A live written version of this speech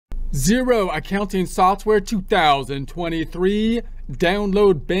Xero Accounting Software 2023.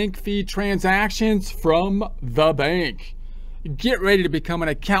 Download bank fee transactions from the bank. Get ready to become an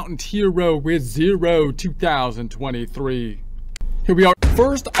accountant hero with Xero 2023. Here we are.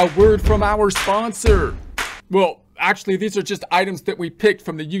 First, a word from our sponsor. Well, actually, these are just items that we picked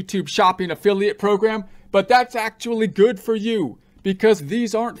from the YouTube Shopping Affiliate Program, but that's actually good for you, because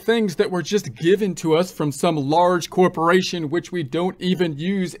these aren't things that were just given to us from some large corporation which we don't even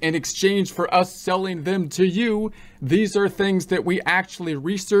use in exchange for us selling them to you. These are things that we actually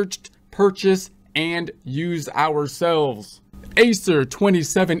researched, purchased, and use ourselves. Acer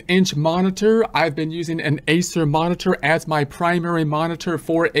 27-inch monitor. I've been using an Acer monitor as my primary monitor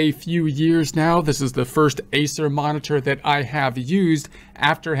for a few years now. This is the first Acer monitor that I have used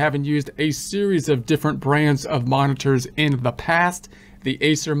after having used a series of different brands of monitors in the past. The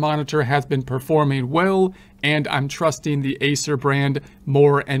Acer monitor has been performing well, and I'm trusting the Acer brand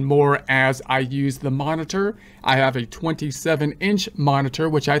more and more as I use the monitor. I have a 27-inch monitor,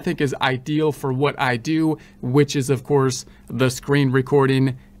 which I think is ideal for what I do, which is, of course, the screen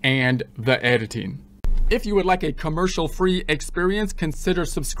recording and the editing. If you would like a commercial-free experience, consider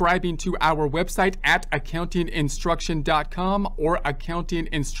subscribing to our website at accountinginstruction.com or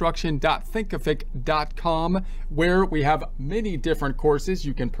accountinginstruction.thinkific.com, where we have many different courses.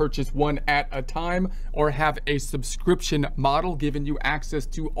 You can purchase one at a time or have a subscription model giving you access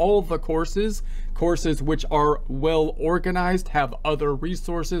to all the courses. Courses which are well organized, have other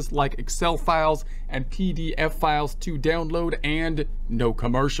resources like Excel files and PDF files to download, and no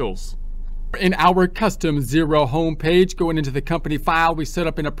commercials. In our custom Xero homepage, going into the company file, we set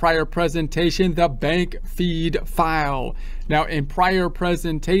up in a prior presentation the bank feed file. Now, in prior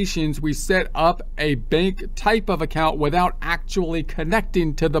presentations, we set up a bank type of account without actually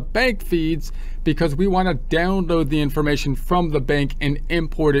connecting to the bank feeds, because we want to download the information from the bank and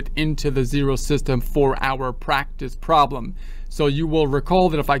import it into the Xero system for our practice problem. So you will recall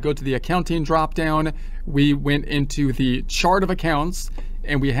that if I go to the accounting dropdown, we went into the chart of accounts,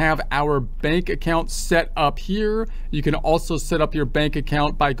 and we have our bank account set up here. You can also set up your bank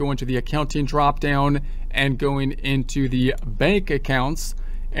account by going to the accounting dropdown and going into the bank accounts,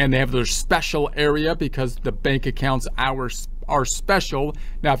 and they have their special area because the bank accounts are special.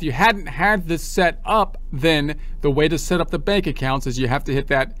 Now, if you hadn't had this set up, then the way to set up the bank accounts is you have to hit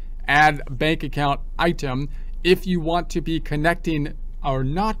that add bank account item. If you want to be connecting or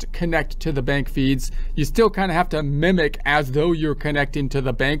not connect to the bank feeds, you still kind of have to mimic as though you're connecting to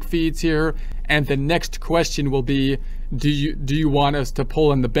the bank feeds here. And the next question will be, do you want us to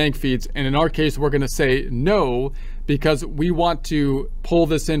pull in the bank feeds? And in our case, we're going to say no, because we want to pull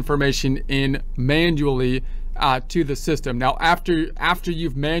this information in manually to the system. Now, after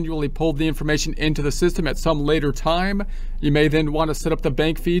you've manually pulled the information into the system at some later time, you may then want to set up the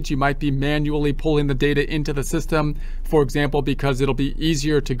bank feeds. You might be manually pulling the data into the system, for example, because it'll be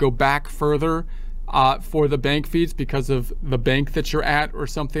easier to go back further for the bank feeds because of the bank that you're at or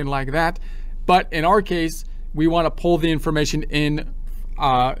something like that. But in our case, we want to pull the information in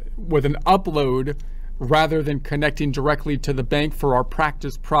with an upload rather than connecting directly to the bank for our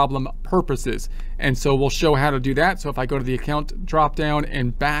practice problem purposes. And so we'll show how to do that. So if I go to the account drop down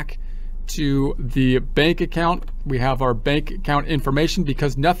and back to the bank account, we have our bank account information.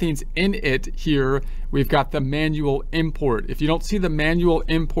 Because nothing's in it here, we've got the manual import. If you don't see the manual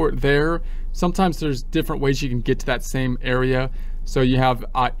import there, sometimes there's different ways you can get to that same area. So you have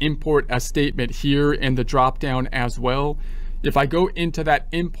import a statement here in the drop down as well. If I go into that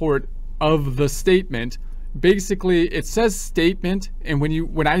import of the statement, basically it says statement, and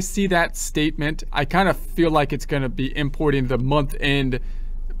when I see that statement, I kind of feel like it's going to be importing the month-end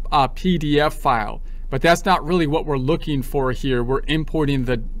PDF file, but that's not really what we're looking for here. We're importing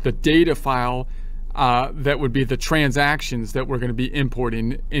the data file that would be the transactions that we're going to be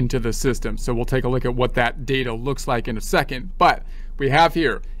importing into the system. So we'll take a look at what that data looks like in a second. But we have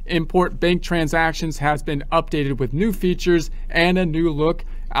here, import bank transactions has been updated with new features and a new look.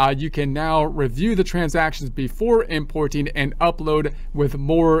 You can now review the transactions before importing and upload with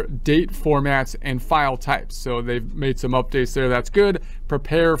more date formats and file types. So they've made some updates there. That's good.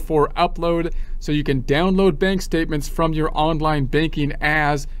 Prepare for upload. So you can download bank statements from your online banking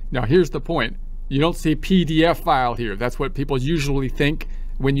as, now here's the point, you don't see PDF file here. That's what people usually think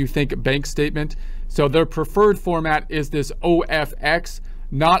when you think bank statement. So their preferred format is this OFX.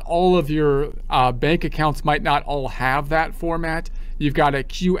 Not all of your bank accounts might not all have that format. You've got a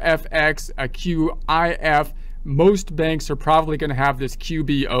QFX, a QIF. Most banks are probably going to have this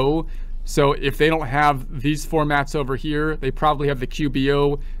QBO. So if they don't have these formats over here, they probably have the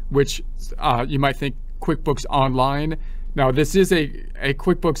QBO, which you might think QuickBooks Online. Now this is a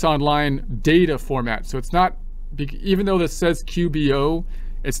QuickBooks Online data format, so it's not, even though this says QBO,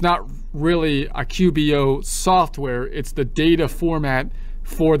 it's not really a QBO software. It's the data format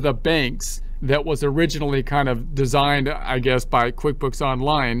for the banks that was originally kind of designed, I guess, by QuickBooks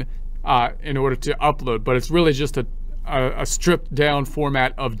Online in order to upload, but it's really just a stripped down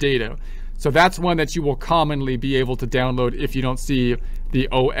format of data. So that's one that you will commonly be able to download if you don't see the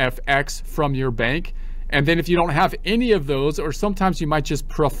OFX from your bank. And then if you don't have any of those, or sometimes you might just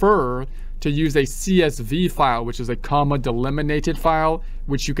prefer to use a CSV file, which is a comma delimited file,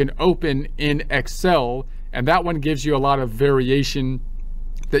 which you can open in Excel. And that one gives you a lot of variation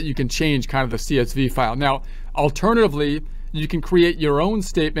that you can change kind of the CSV file. Now, alternatively, you can create your own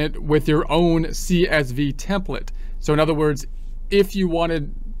statement with your own CSV template. So in other words, if you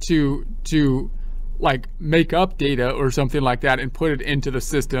wanted to like make up data or something like that and put it into the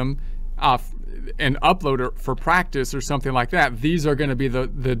system and upload it for practice or something like that, these are going to be the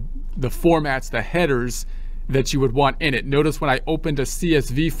formats, the headers that you would want in it. Notice when I opened a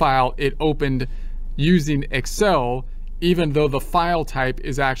CSV file, it opened using Excel, even though the file type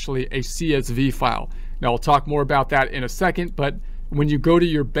is actually a CSV file. Now I'll talk more about that in a second, but when you go to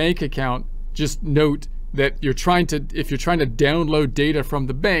your bank account, just note that if you're trying to download data from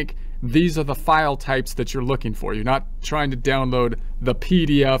the bank, these are the file types that you're looking for. You're not trying to download the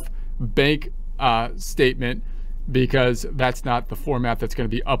PDF bank statement, because that's not the format that's going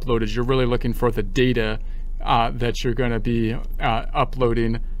to be uploaded. You're really looking for the data that you're going to be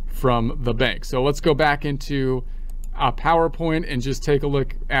uploading from the bank. So let's go back into PowerPoint and just take a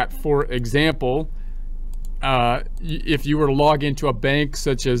look at, for example, if you were to log into a bank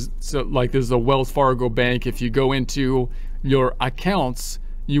such as, like this is a Wells Fargo bank, if you go into your accounts,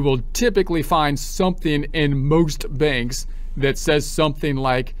 you will typically find something in most banks that says something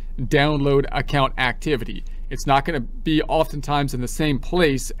like download account activity. It's not going to be oftentimes in the same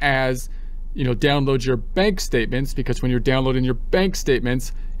place as, you know, download your bank statements, because when you're downloading your bank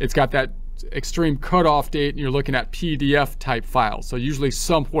statements, it's got that extreme cutoff date and you're looking at PDF type files. So usually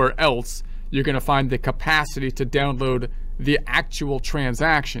somewhere else you're going to find the capacity to download the actual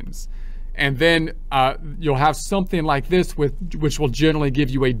transactions. And then you'll have something like this, which will generally give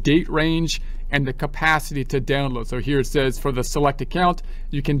you a date range and the capacity to download. So here it says for the select account,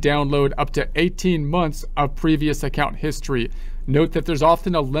 you can download up to 18 months of previous account history. Note that there's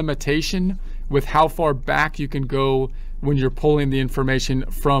often a limitation with how far back you can go when you're pulling the information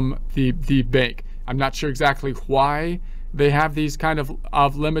from the bank. I'm not sure exactly why they have these kind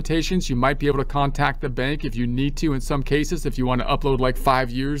of limitations. You might be able to contact the bank if you need to in some cases, if you want to upload like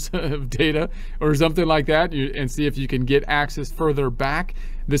 5 years of data or something like that, and see if you can get access further back.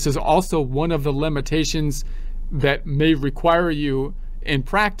 This is also one of the limitations that may require you in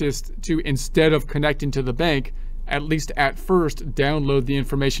practice to, instead of connecting to the bank, at least at first, download the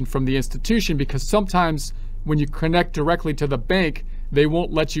information from the institution, because sometimes when you connect directly to the bank, they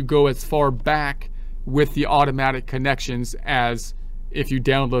won't let you go as far back with the automatic connections as if you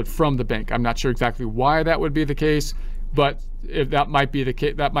download from the bank. I'm not sure exactly why that would be the case, but if that might be the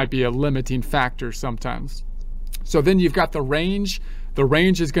case, that might be a limiting factor sometimes. So then you've got the range. The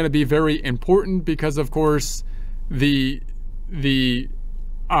range is going to be very important because, of course, you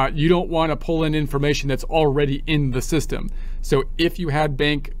don't want to pull in information that's already in the system. So if you had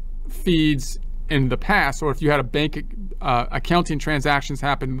bank feeds in the past, or if you had a bank accounting transactions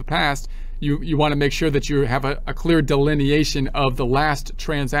happen in the past, you want to make sure that you have a clear delineation of the last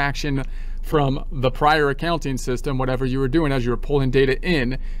transaction from the prior accounting system, whatever you were doing as you were pulling data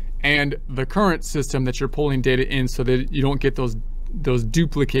in, and the current system that you're pulling data in, so that you don't get those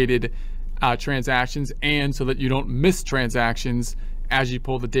duplicated transactions, and so that you don't miss transactions as you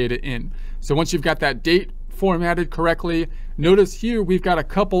pull the data in. So once you've got that date formatted correctly, notice here we've got a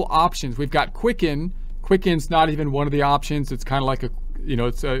couple options. We've got Quicken. Quicken's not even one of the options. It's kind of like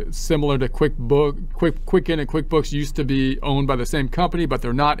it's similar to Quicken and QuickBooks used to be owned by the same company, but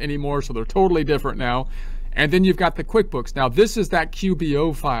they're not anymore, so they're totally different now. And then you've got the QuickBooks. Now this is that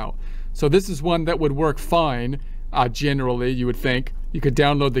QBO file. So this is one that would work fine, generally, you would think. You could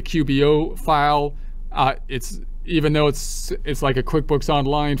download the QBO file. Even though it's like a QuickBooks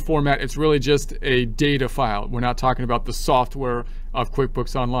Online format, it's really just a data file. We're not talking about the software of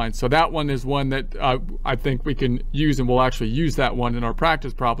QuickBooks Online. So that one is one that I think we can use, and we'll actually use that one in our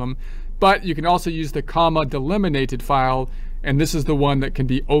practice problem. But you can also use the comma delimited file, and this is the one that can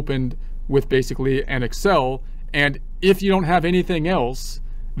be opened with basically an Excel. And if you don't have anything else,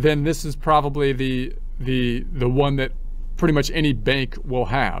 then this is probably the one that pretty much any bank will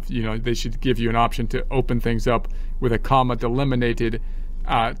have. You know, they should give you an option to open things up with a comma delimited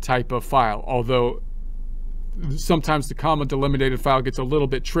type of file. Although sometimes the comma delimited file gets a little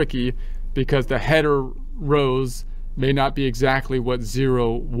bit tricky because the header rows may not be exactly what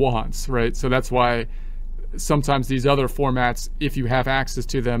Xero wants, right? So that's why sometimes these other formats, if you have access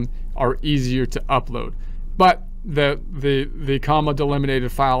to them, are easier to upload. But the comma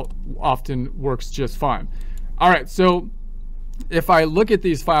delimited file often works just fine. All right, so if I look at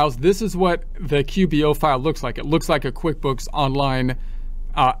these files, this is what the QBO file looks like. It looks like a QuickBooks Online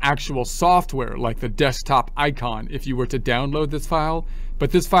actual software, like the desktop icon if you were to download this file.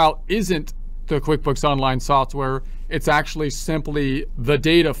 But this file isn't the QuickBooks Online software. It's actually simply the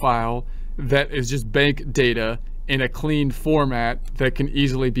data file that is just bank data in a clean format that can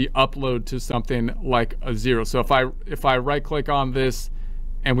easily be uploaded to something like a Xero. So if I right click on this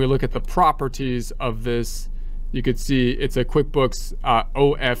and we look at the properties of this, you could see it's a QuickBooks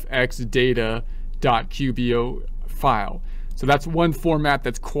OFX data.qbo file. So that's one format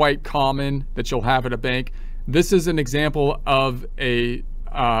that's quite common that you'll have at a bank. This is an example of a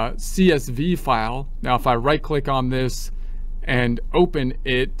CSV file. Now, if I right click on this and open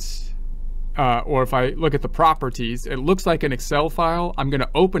it, or if I look at the properties, it looks like an Excel file. I'm going to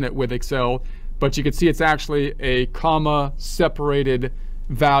open it with Excel, but you can see it's actually a comma separated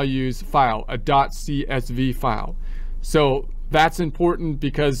values file, a .csv file. So that's important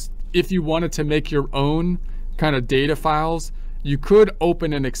because if you wanted to make your own kind of data files, you could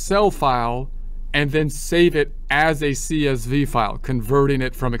open an Excel file and then save it as a CSV file, converting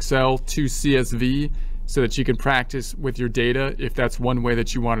it from Excel to CSV so that you can practice with your data if that's one way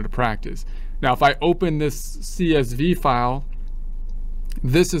that you wanted to practice. Now, if I open this CSV file,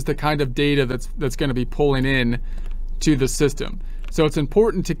 this is the kind of data that's going to be pulling in to the system. So it's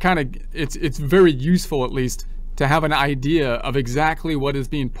important to kind of, it's very useful at least to have an idea of exactly what is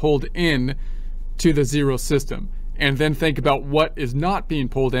being pulled in to the Xero system, and then think about what is not being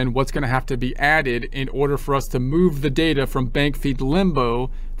pulled in, what's going to have to be added in order for us to move the data from bank feed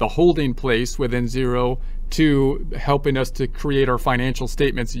limbo, the holding place within Xero, to helping us to create our financial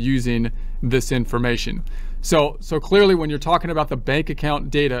statements using this information. So clearly when you're talking about the bank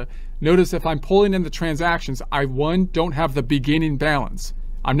account data, notice if I'm pulling in the transactions, I don't have the beginning balance.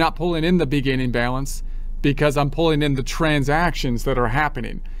 I'm not pulling in the beginning balance because I'm pulling in the transactions that are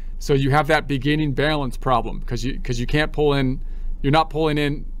happening. So you have that beginning balance problem because you can't pull in, you're not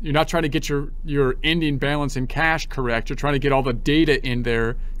trying to get your ending balance in cash correct. You're trying to get all the data in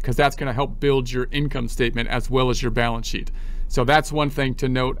there because that's going to help build your income statement as well as your balance sheet. So that's one thing to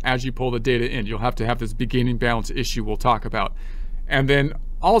note as you pull the data in. You'll have to have this beginning balance issue we'll talk about. And then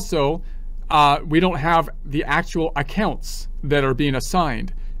also, we don't have the actual accounts that are being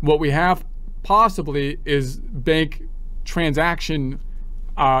assigned. What we have possibly is bank transaction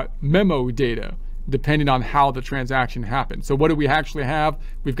memo data, depending on how the transaction happened. So what do we actually have?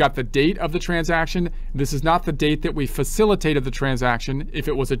 We've got the date of the transaction. This is not the date that we facilitated the transaction. If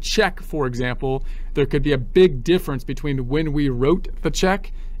it was a check, for example, there could be a big difference between when we wrote the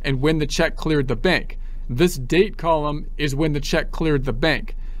check and when the check cleared the bank. This date column is when the check cleared the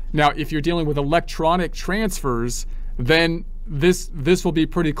bank. Now, if you're dealing with electronic transfers, then this will be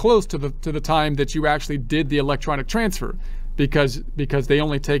pretty close to the time that you actually did the electronic transfer, because they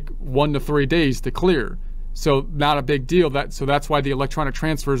only take 1 to 3 days to clear. So not a big deal. So that's why the electronic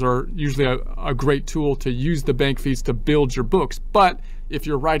transfers are usually a great tool to use the bank feeds to build your books. But if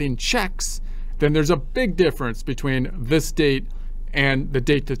you're writing checks, then there's a big difference between this date and the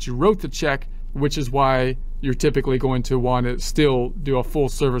date that you wrote the check, which is why you're typically going to want to still do a full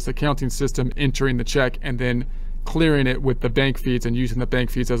service accounting system, entering the check and then clearing it with the bank feeds and using the bank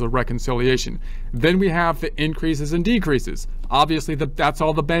feeds as a reconciliation. Then we have the increases and decreases. Obviously, that's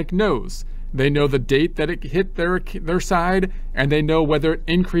all the bank knows. They know the date that it hit their side, and they know whether it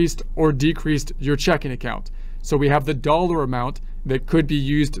increased or decreased your checking account. So we have the dollar amount that could be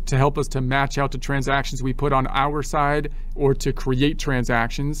used to help us to match out to transactions we put on our side or to create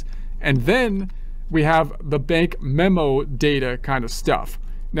transactions. And then we have the bank memo data kind of stuff.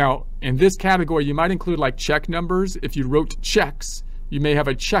 Now, in this category, you might include like check numbers. If you wrote checks, you may have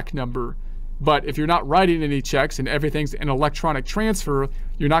a check number. But if you're not writing any checks and everything's an electronic transfer,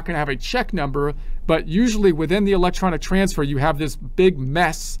 you're not going to have a check number. But usually within the electronic transfer, you have this big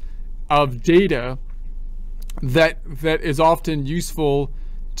mess of data that is often useful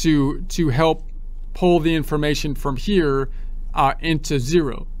to help pull the information from here into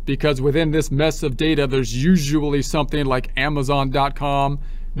Xero. Because within this mess of data, there's usually something like Amazon.com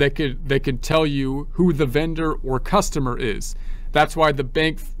that could tell you who the vendor or customer is. That's why the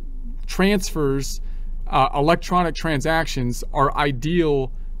bank transfers, electronic transactions are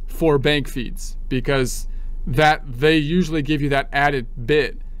ideal for bank feeds, because that they usually give you that added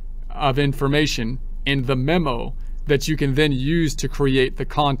bit of information in the memo that you can then use to create the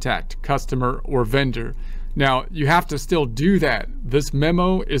contact, customer, or vendor. Now, you have to still do that. This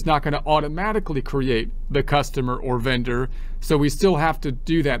memo is not going to automatically create the customer or vendor, so we still have to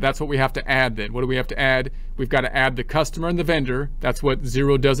do that. That's what we have to add then. What do we have to add? We've got to add the customer and the vendor. That's what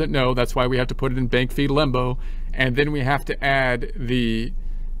Xero doesn't know. That's why we have to put it in bank feed limbo. And then we have to add the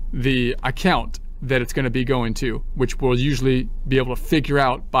account that it's going to be going to, which we'll usually be able to figure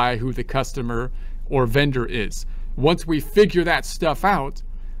out by who the customer or vendor is. Once we figure that stuff out,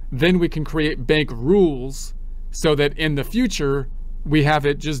 then we can create bank rules so that in the future, we have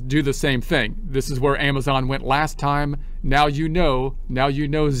it just do the same thing. This is where Amazon went last time. Now you know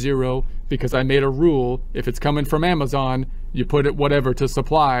Xero, because I made a rule. If it's coming from Amazon, you put it whatever to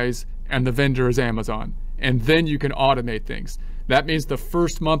supplies and the vendor is Amazon. And then you can automate things. That means the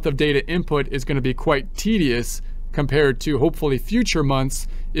first month of data input is going to be quite tedious compared to hopefully future months.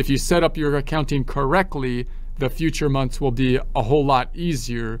 If you set up your accounting correctly, the future months will be a whole lot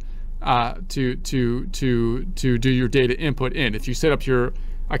easier to do your data input in. If you set up your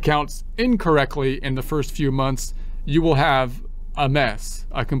accounts incorrectly in the first few months, you will have a mess,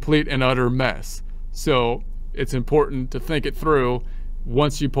 a complete and utter mess. So it's important to think it through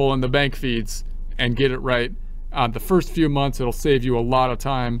once you pull in the bank feeds and get it right. The first few months, it'll save you a lot of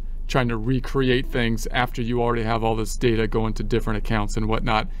time trying to recreate things after you already have all this data going to different accounts and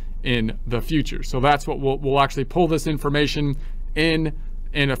whatnot in the future. So that's what we'll actually pull this information in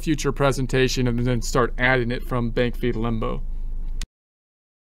a future presentation and then start adding it from bank feed limbo.